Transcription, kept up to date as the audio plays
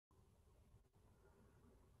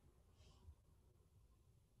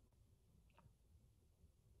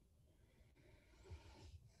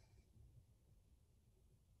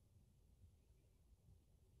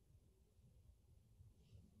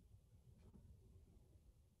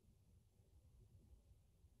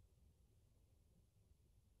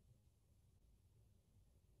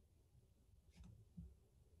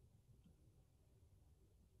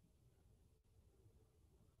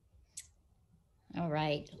All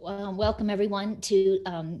right. Well, welcome everyone to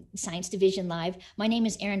Science Division Live. My name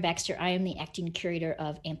is Erin Baxter. I am the acting curator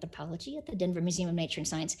of anthropology at the Denver Museum of Nature and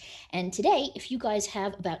Science. And today, if you guys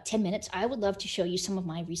have about 10 minutes, I would love to show you some of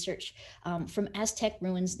my research from Aztec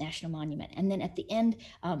Ruins National Monument. And then at the end,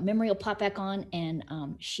 Memory will pop back on, and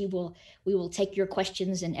we will take your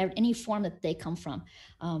questions in any form that they come from.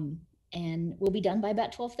 And we'll be done by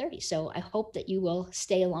about 12:30. So I hope that you will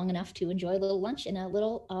stay long enough to enjoy a little lunch and a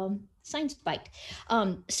little science bite.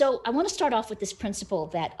 So I want to start off with this principle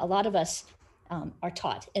that a lot of us are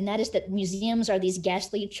taught, and that is that museums are these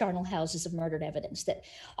ghastly charnel houses of murdered evidence, that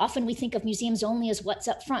often we think of museums only as what's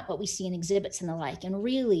up front, what we see in exhibits and the like, and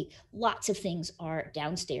really lots of things are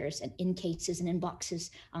downstairs and in cases and in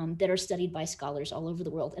boxes that are studied by scholars all over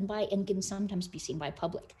the world and can sometimes be seen by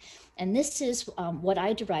public. And this is what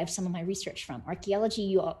I derive some of my research from. Archaeology,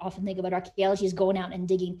 you often think about archaeology as going out and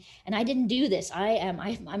digging, and I didn't do this.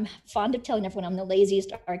 I'm fond of telling everyone I'm the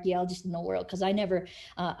laziest archaeologist in the world because I never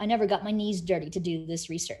got my knees dirty to do this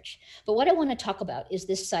research. But what I want to talk about is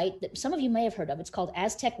this site that some of you may have heard of. It's called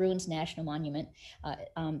Aztec Ruins National Monument.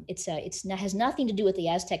 It has nothing to do with the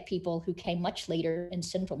Aztec people who came much later in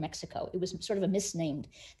central Mexico. It was sort of a misnamed.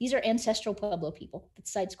 These are ancestral Pueblo people. The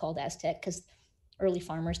site's called Aztec because early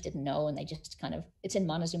farmers didn't know, and they just it's in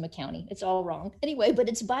Montezuma County. It's all wrong. Anyway, but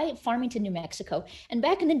it's by Farmington, New Mexico. And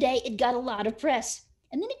back in the day, it got a lot of press.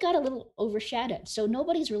 And then it got a little overshadowed. So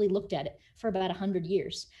nobody's really looked at it for about 100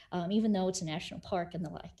 years, even though it's a national park and the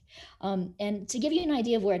like. And to give you an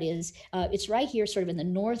idea of where it is, it's right here sort of in the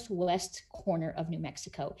northwest corner of New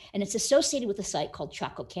Mexico. And it's associated with a site called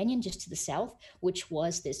Chaco Canyon, just to the south, which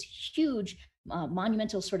was this huge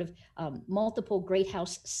monumental sort of multiple great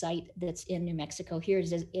house site that's in New Mexico. Here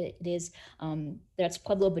it is that's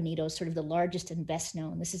Pueblo Bonito, sort of the largest and best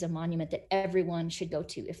known. This is a monument that everyone should go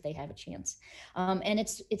to if they have a chance. And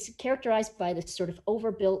it's characterized by this sort of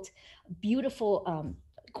overbuilt, beautiful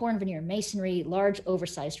corn veneer masonry, large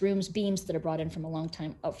oversized rooms, beams that are brought in from a long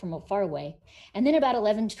time from far away. And then about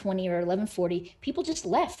 1120 or 1140, people just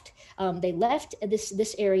left. They left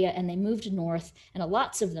this area and they moved north, and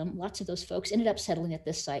lots of those folks ended up settling at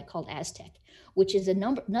this site called Aztec, which is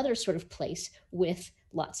another sort of place with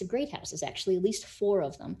lots of great houses, actually at least 4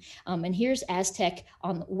 of them. And here's Aztec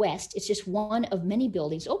on the west. It's just one of many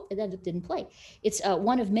buildings. Oh, that didn't play. It's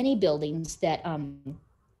one of many buildings that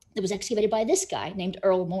was excavated by this guy named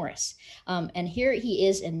Earl Morris. And here he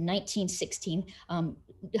is in 1916,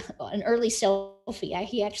 an early selfie.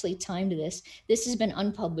 He actually timed this. This has been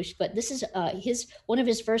unpublished, but this is one of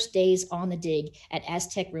his first days on the dig at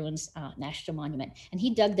Aztec Ruins National Monument. And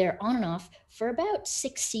he dug there on and off for about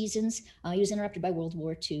 6 seasons. He was interrupted by World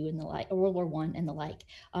War II and the like, or World War I and the like.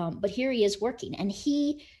 But here he is working, and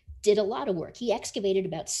he did a lot of work. He excavated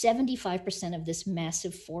about 75% of this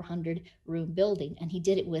massive 400-room building, and he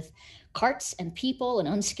did it with carts and people and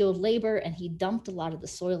unskilled labor, and he dumped a lot of the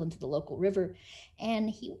soil into the local river.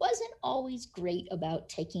 And he wasn't always great about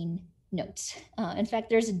taking notes. In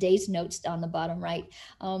fact, there's a day's notes on the bottom right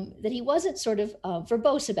that he wasn't sort of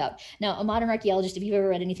verbose about. Now, a modern archaeologist, if you've ever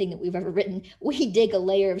read anything that we've ever written, we dig a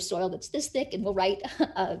layer of soil that's this thick and we'll write,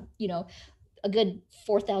 a good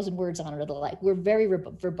 4,000 words on it or the like. We're very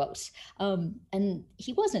verbose. And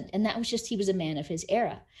he wasn't. And that was just, he was a man of his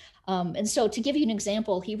era. And so to give you an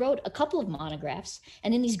example, he wrote a couple of monographs,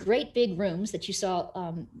 and in these great big rooms that you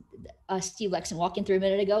saw Steve Lexon walking through a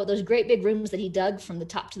minute ago, those great big rooms that he dug from the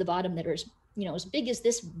top to the bottom that are as big as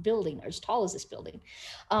this building or as tall as this building.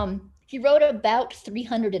 He wrote about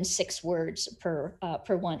 306 words per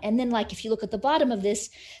one. And then, like, if you look at the bottom of this,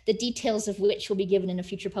 the details of which will be given in a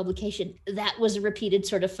future publication, that was a repeated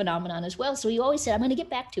sort of phenomenon as well. So he always said, I'm going to get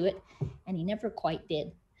back to it. And he never quite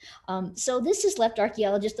did. So this has left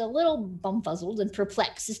archaeologists a little bumfuzzled and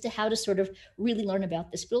perplexed as to how to sort of really learn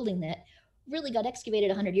about this building that really got excavated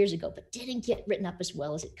 100 years ago, but didn't get written up as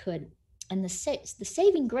well as it could. And the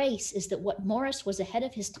saving grace is that what Morris was ahead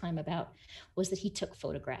of his time about was that he took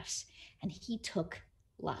photographs, and he took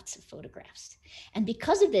lots of photographs. And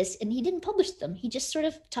because of this, and he didn't publish them, he just sort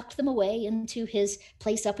of tucked them away into his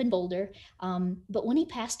place up in Boulder. But when he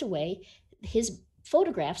passed away, his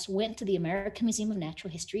photographs went to the American Museum of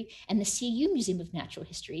Natural History and the CU Museum of Natural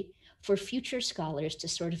History for future scholars to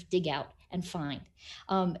sort of dig out and find.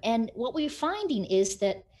 And what we're finding is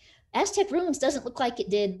that Aztec ruins doesn't look like it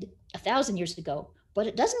did 1,000 years ago, but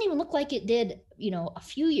it doesn't even look like it did, a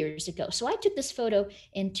few years ago. So I took this photo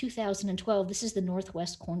in 2012. This is the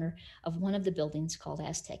northwest corner of one of the buildings called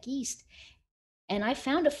Aztec East. And I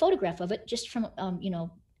found a photograph of it just from,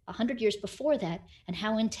 100 years before that, and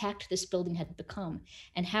how intact this building had become,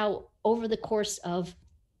 and how over the course of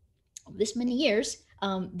this many years,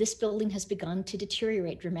 this building has begun to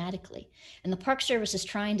deteriorate dramatically. And the Park Service is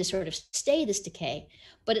trying to sort of stay this decay,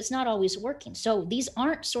 but it's not always working. So these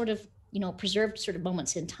aren't sort of, preserved sort of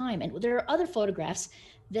moments in time. And there are other photographs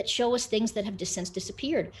that show us things that have since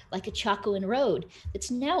disappeared, like a Chacoan road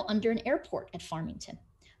that's now under an airport at Farmington.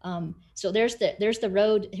 So there's the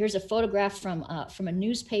road. Here's a photograph from a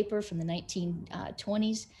newspaper from the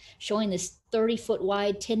 1920s showing this 30-foot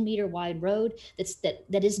wide, 10-meter wide road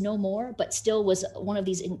that is no more, but still was one of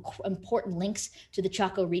these important links to the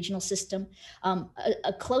Chaco regional system.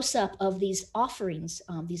 A close-up of these offerings,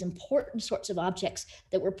 these important sorts of objects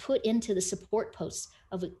that were put into the support posts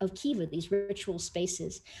of Kiva, these ritual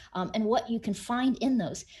spaces, and what you can find in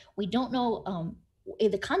those. We don't know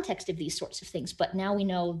the context of these sorts of things, but now we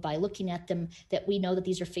know by looking at them that we know that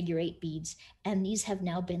these are figure-8 beads, and these have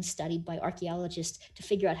now been studied by archaeologists to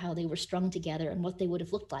figure out how they were strung together and what they would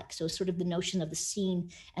have looked like. So sort of the notion of the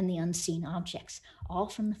seen and the unseen objects, all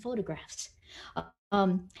from the photographs.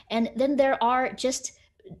 And then there are just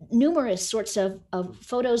numerous sorts of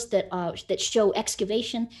photos that show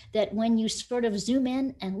excavation, that when you sort of zoom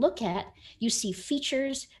in and look at, you see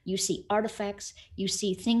features, you see artifacts, you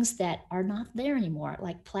see things that are not there anymore,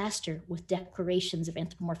 like plaster with decorations of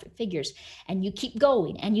anthropomorphic figures. And you keep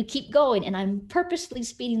going and you keep going. And I'm purposely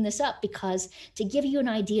speeding this up because to give you an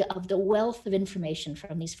idea of the wealth of information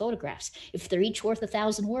from these photographs. If they're each worth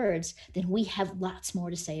 1,000 words, then we have lots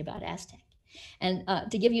more to say about Aztec. And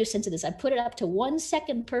to give you a sense of this, I put it up to 1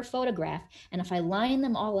 second per photograph. And if I line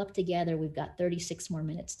them all up together, we've got 36 more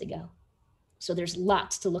minutes to go. So there's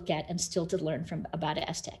lots to look at and still to learn about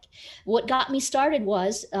Aztec. What got me started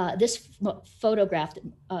was this photograph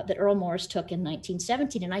that Earl Morris took in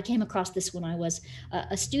 1917. And I came across this when I was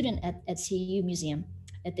a student at CU Museum,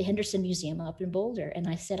 at the Henderson Museum up in Boulder. And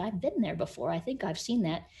I said, I've been there before. I think I've seen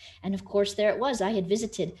that. And of course, there it was. I had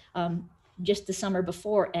visited just the summer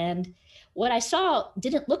before. And what I saw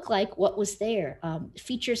didn't look like what was there.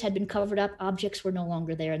 Features had been covered up, objects were no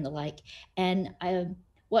longer there and the like. And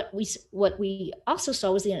what we also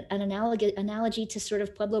saw was an analogy to sort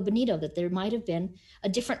of Pueblo Bonito, that there might have been a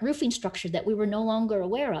different roofing structure that we were no longer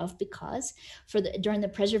aware of because during the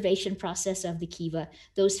preservation process of the Kiva,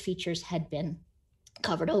 those features had been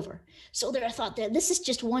covered over. So there I thought that this is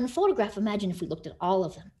just one photograph. Imagine if we looked at all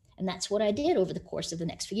of them. And that's what I did over the course of the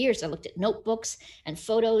next few years. I looked at notebooks and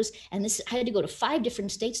photos, and I had to go to 5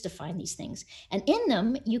 different states to find these things. And in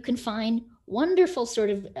them, you can find wonderful sort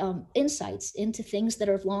of insights into things that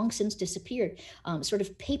have long since disappeared, sort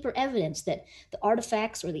of paper evidence that the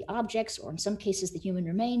artifacts or the objects, or in some cases the human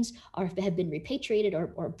remains, have been repatriated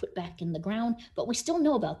or put back in the ground, but we still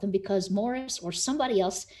know about them because Morris or somebody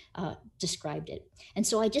else described it. And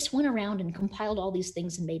so I just went around and compiled all these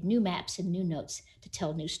things and made new maps and new notes to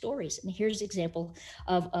tell new stories. And here's an example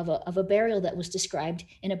of a burial that was described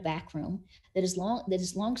in a back room that is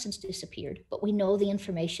long since disappeared, but we know the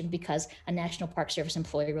information because a National Park Service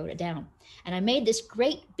employee wrote it down. And I made this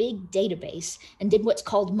great big database and did what's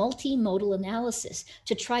called multimodal analysis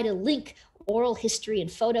to try to link oral history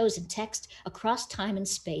and photos and text across time and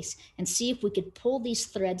space and see if we could pull these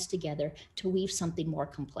threads together to weave something more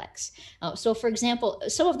complex. So for example,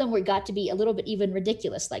 some of them got to be a little bit even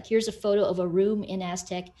ridiculous. Like here's a photo of a room in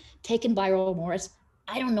Aztec taken by Earl Morris.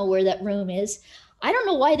 I don't know where that room is. I don't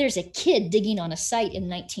know why there's a kid digging on a site in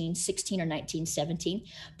 1916 or 1917,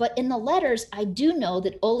 but in the letters, I do know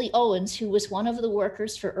that Ole Owens, who was one of the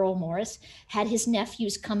workers for Earl Morris, had his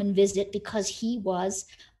nephews come and visit because he was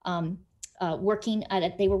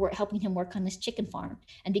they were helping him work on this chicken farm.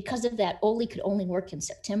 And because of that, Ole could only work in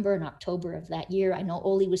September and October of that year. I know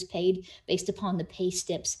Ole was paid based upon the pay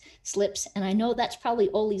slips. And I know that's probably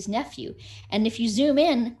Ole's nephew. And if you zoom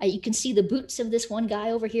in, you can see the boots of this one guy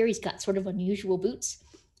over here. He's got sort of unusual boots.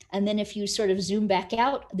 And then if you sort of zoom back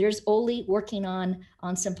out, there's Ole working on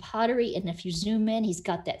some pottery. And if you zoom in, he's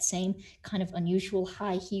got that same kind of unusual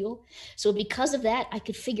high heel. So because of that, I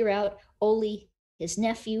could figure out Ole, his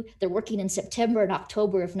nephew. They're working in September and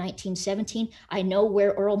October of 1917. I know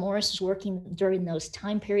where Earl Morris was working during those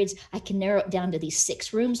time periods. I can narrow it down to these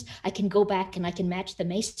 6 rooms. I can go back and I can match the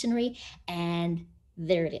masonry, and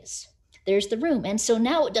there it is. There's the room. And so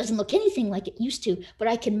now it doesn't look anything like it used to, but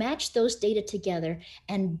I can match those data together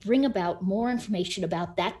and bring about more information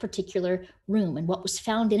about that particular room and what was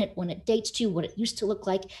found in it, when it dates to, what it used to look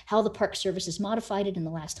like, how the Park Service has modified it in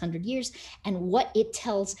the last 100 years, and what it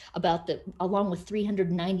tells about along with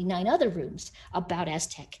 399 other rooms about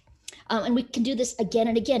Aztec. And we can do this again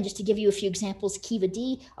and again, just to give you a few examples. Kiva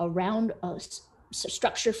D, around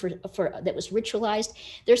structure for that was ritualized.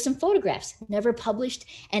 There's some photographs never published,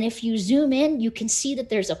 and if you zoom in, you can see that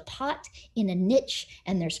there's a pot in a niche,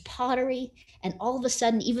 and there's pottery, and all of a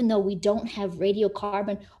sudden, even though we don't have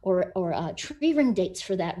radiocarbon or tree ring dates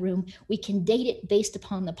for that room, we can date it based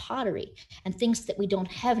upon the pottery and things that we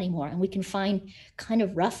don't have anymore, and we can find kind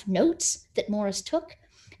of rough notes that Morris took.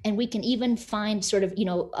 And we can even find sort of,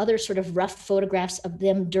 other sort of rough photographs of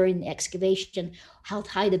them during the excavation, how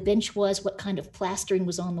high the bench was, what kind of plastering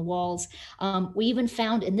was on the walls. We even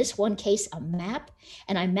found in this one case a map,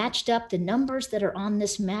 and I matched up the numbers that are on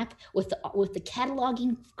this map with the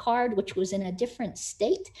cataloging card, which was in a different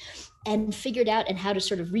state, and figured out and how to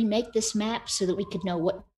sort of remake this map so that we could know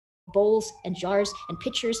what bowls and jars and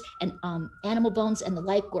pitchers and animal bones and the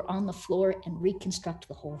like were on the floor, and reconstruct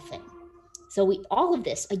the whole thing. So all of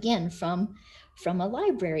this, again, from a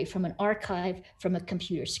library, from an archive, from a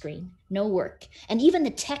computer screen, no work. And even the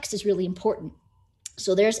text is really important.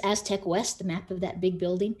 So there's Aztec West, the map of that big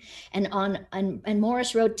building. And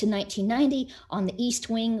Morris Road to 1990, on the east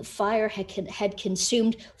wing, fire had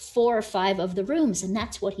consumed 4 or 5 of the rooms, and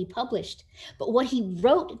that's what he published. But what he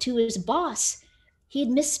wrote to his boss, he'd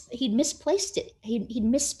misplaced it. He'd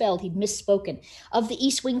misspelled, he'd misspoken. Of the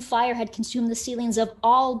east wing, fire had consumed the ceilings of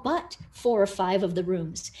all but 4 or 5 of the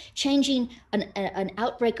rooms, changing an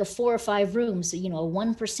outbreak of 4 or 5 rooms, a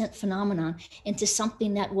 1% phenomenon, into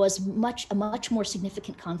something that was a much more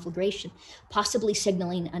significant conflagration, possibly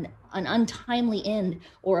signaling an untimely end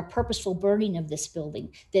or a purposeful burning of this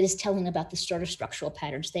building that is telling about the sort of structural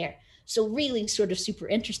patterns there. So really sort of super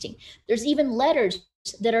interesting. There's even letters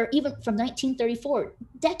that are even from 1934,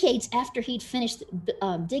 decades after he'd finished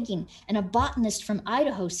digging, and a botanist from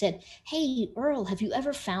Idaho said, "Hey, Earl, have you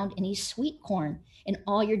ever found any sweet corn in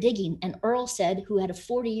all your digging?" And Earl said, who had a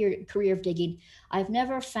 40-year career of digging, "I've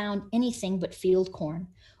never found anything but field corn,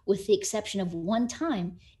 with the exception of one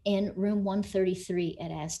time in room 133 at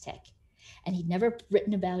Aztec." And he'd never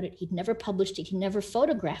written about it. He'd never published it. He never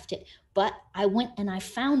photographed it. But I went and I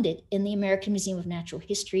found it in the American Museum of Natural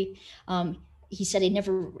History. He said he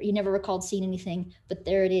never recalled seeing anything, but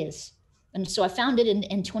there it is. And so I found it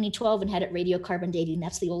in 2012 and had it radiocarbon dating.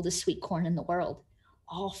 That's the oldest sweet corn in the world,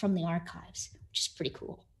 all from the archives, which is pretty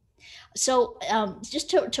cool. So just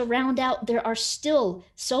to round out, there are still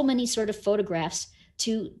so many sort of photographs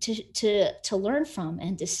to learn from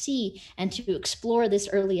and to see and to explore this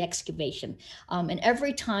early excavation. And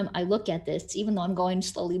every time I look at this, even though I'm going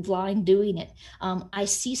slowly blind doing it, I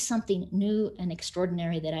see something new and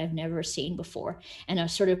extraordinary that I've never seen before. And I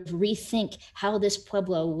sort of rethink how this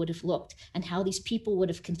Pueblo would have looked and how these people would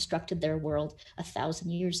have constructed their world 1,000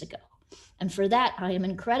 years ago. And for that, I am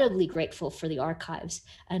incredibly grateful for the archives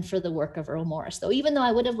and for the work of Earl Morris. Though even though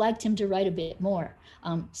I would have liked him to write a bit more,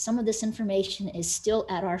 some of this information is still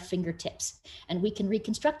at our fingertips, and we can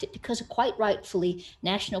reconstruct it because quite rightfully,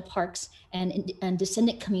 national parks and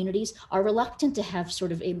descendant communities are reluctant to have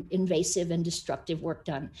sort of invasive and destructive work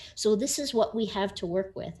done. So this is what we have to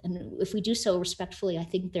work with. And if we do so respectfully, I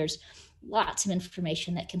think there's lots of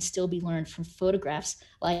information that can still be learned from photographs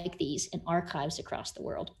like these in archives across the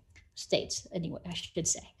world. States, anyway, I should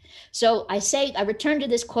say. So I return to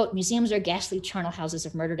this quote: "Museums are ghastly charnel houses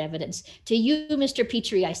of murdered evidence." To you, Mr.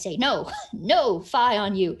 Petrie, I say, no, fie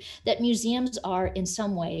on you, that museums are in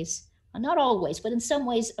some ways, not always, but in some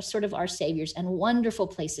ways, sort of our saviors and wonderful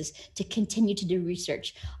places to continue to do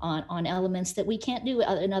research on elements that we can't do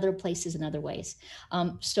in other places and other ways.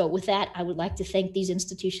 So with that, I would like to thank these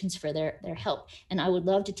institutions for their help. And I would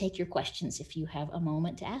love to take your questions if you have a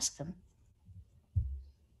moment to ask them.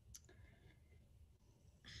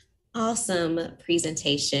 Awesome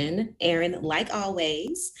presentation, Erin, like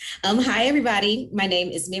always. Hi, everybody. My name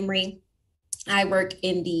is Memory. I work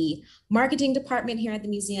in the marketing department here at the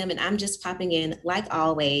museum, and I'm just popping in, like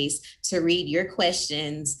always, to read your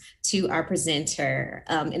questions to our presenter.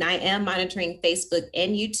 And I am monitoring Facebook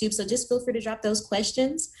and YouTube, so just feel free to drop those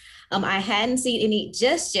questions. I hadn't seen any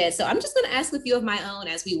just yet, so I'm just going to ask a few of my own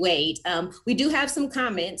as we wait. We do have some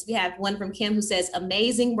comments. We have one from Kim who says,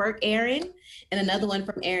 "Amazing work, Erin," and another one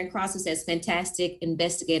from Aaron Cross who says, "Fantastic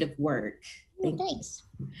investigative work." Thanks.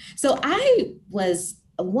 So I was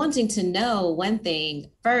wanting to know one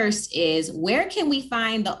thing first is, where can we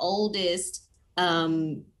find the oldest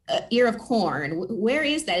ear of corn? Where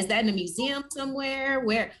is that? Is that in a museum somewhere?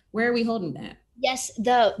 Where are we holding that? Yes,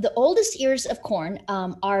 the oldest ears of corn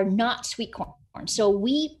are not sweet corn. So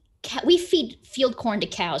we feed field corn to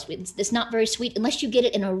cows. It's not very sweet unless you get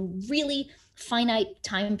it in a really finite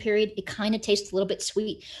time period. It kind of tastes a little bit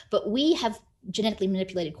sweet, but we have genetically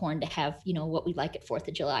manipulated corn to have, what we like at 4th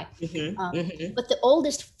of July. Mm-hmm. But the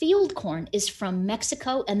oldest field corn is from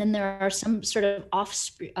Mexico, and then there are some sort of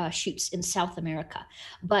offshoots in South America.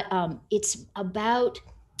 But it's about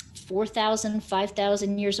 4,000,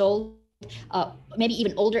 5,000 years old, maybe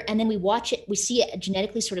even older. And then we see it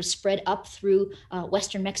genetically sort of spread up through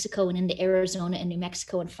Western Mexico and into Arizona and New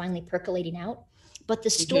Mexico and finally percolating out. But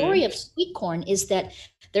the story of sweet corn is that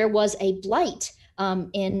there was a blight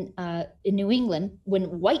in New England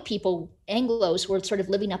when white people, Anglos, were sort of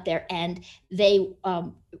living up there, and they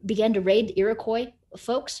began to raid the Iroquois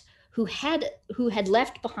folks who had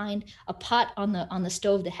left behind a pot on the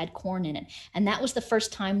stove that had corn in it, and that was the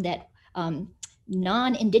first time that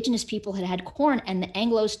non-indigenous people had corn, and the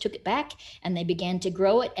Anglos took it back and they began to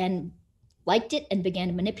grow it and liked it and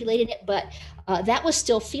began manipulating it. But that was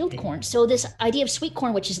still field corn. So this idea of sweet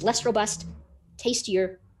corn, which is less robust,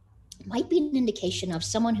 tastier, might be an indication of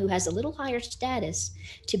someone who has a little higher status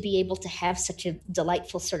to be able to have such a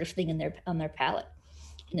delightful sort of thing in on their palate,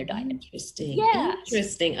 in their diet. Interesting. Yeah.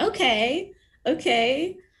 Interesting. Okay.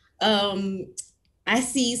 I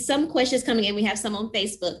see some questions coming in. We have some on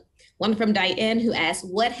Facebook. One from Diane who asked,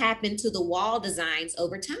 what happened to the wall designs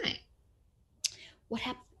over time? What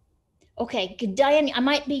happened? Okay, Diane, I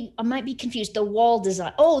might be confused. The wall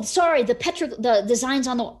design. Oh, sorry, the designs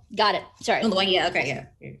on the. Got it. Sorry. On the one, yeah. Okay,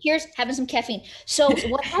 yeah. Here's having some caffeine. So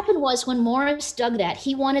what happened was when Morris dug that,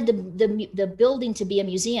 he wanted the building to be a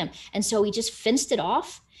museum, and so he just fenced it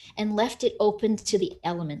off and left it open to the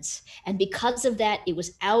elements. And because of that, it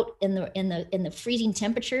was out in the freezing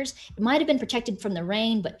temperatures. It might have been protected from the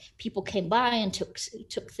rain, but people came by and took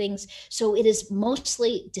things. So it is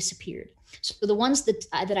mostly disappeared. So the ones that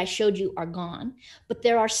I showed you are gone, but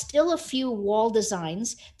there are still a few wall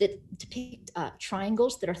designs that depict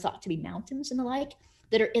triangles that are thought to be mountains and the like,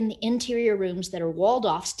 that are in the interior rooms that are walled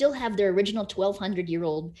off, still have their original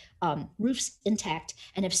 1,200-year-old roofs intact,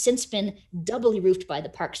 and have since been doubly roofed by the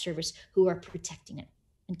Park Service, who are protecting it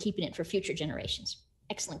and keeping it for future generations.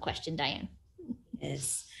 Excellent question, Diane.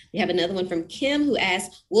 Yes. We have another one from Kim who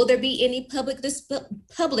asks, will there be any public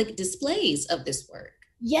displays of this work?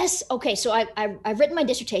 Yes. Okay. So I've written my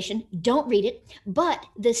dissertation. Don't read it. But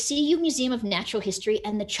the CU Museum of Natural History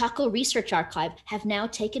and the Chaco Research Archive have now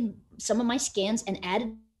taken some of my scans and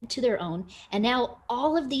added to their own. And now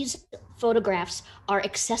all of these photographs are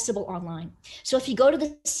accessible online. So if you go to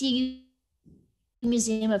the CU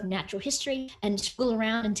Museum of Natural History and scroll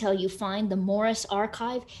around until you find the Morris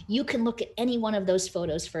archive, you can look at any one of those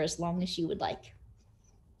photos for as long as you would like.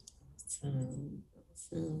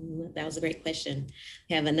 That was a great question.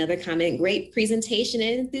 We have another comment. Great presentation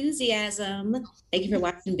and enthusiasm. Thank you for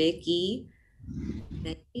watching, Vicki.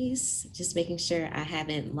 Nice. Just making sure I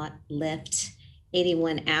haven't left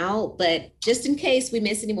anyone out, but just in case we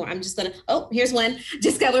miss any more, I'm just gonna, here's one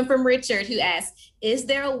just coming from Richard who asked, is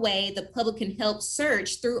there a way the public can help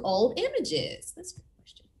search through old images? That's a good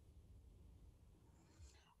question.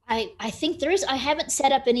 I think there is. I haven't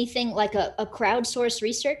set up anything like a crowdsource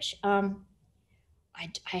research. I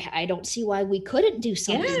don't see why we couldn't do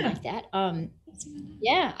something like that.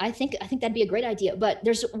 Yeah, I think that'd be a great idea. But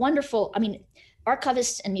there's wonderful,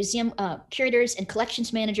 archivists and museum curators and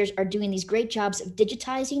collections managers are doing these great jobs of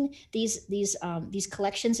digitizing these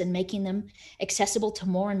collections and making them accessible to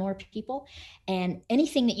more and more people. And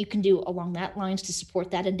anything that you can do along that lines to support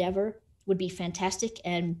that endeavor would be fantastic.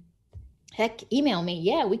 And heck, email me.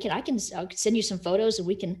 Yeah, I can send you some photos and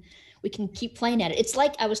we can keep playing at it. It's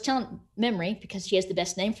like I was telling Memory, because she has the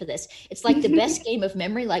best name for this. It's like the best game of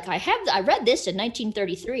memory. Like I read this in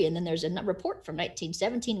 1933, and then there's a report from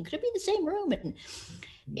 1917. Could it be the same room? And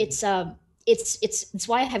it's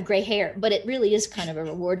why I have gray hair, but it really is kind of a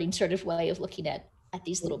rewarding sort of way of looking at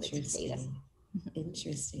these little bits of data.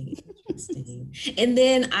 Interesting. And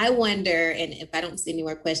then I wonder, and if I don't see any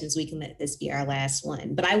more questions, we can let this be our last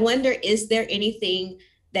one. But I wonder, is there anything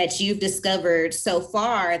that you've discovered so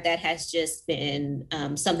far that has just been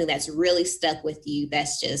something that's really stuck with you,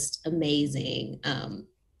 that's just amazing,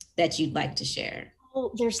 that you'd like to share?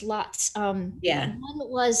 Oh, there's lots. Yeah. One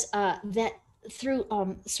was that through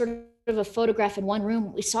sort of a photograph in one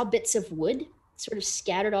room, we saw bits of wood sort of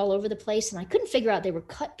scattered all over the place, and I couldn't figure out, they were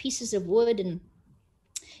cut pieces of wood, and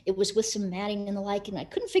it was with some matting and the like, and I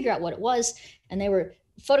couldn't figure out what it was, and they were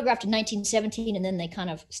photographed in 1917, and then they kind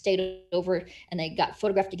of stayed over and they got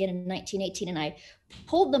photographed again in 1918, and I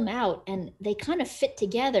pulled them out and they kind of fit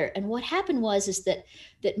together. And what happened is that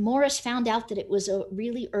Morris found out that it was a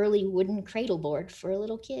really early wooden cradle board for a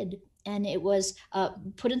little kid, and it was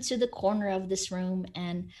put into the corner of this room.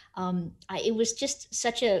 And it was just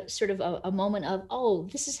such a sort of a moment of, oh,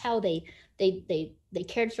 this is how they they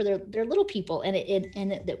cared for their little people, and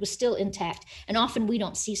it was still intact. And often we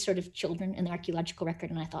don't see sort of children in the archaeological record,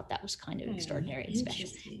 and I thought that was kind of extraordinary and special.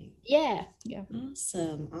 Yeah.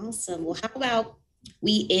 Awesome. Well, how about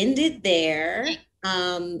we end it there?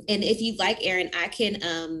 And if you'd like, Erin, I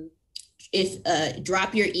can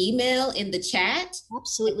drop your email in the chat.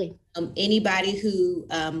 Absolutely. Anybody who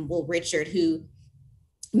Richard, who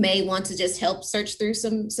may want to just help search through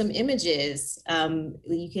some images,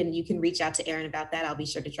 you can reach out to Erin about that. I'll be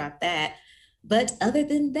sure to drop that. But other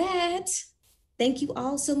than that, thank you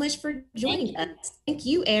all so much for joining us. Thank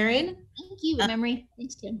you, Erin. Thank you, Memory.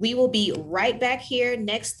 Thanks, Tim. We will be right back here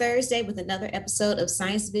next Thursday with another episode of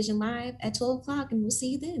Science Division Live at 12 o'clock, and we'll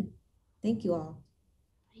see you then. Thank you all.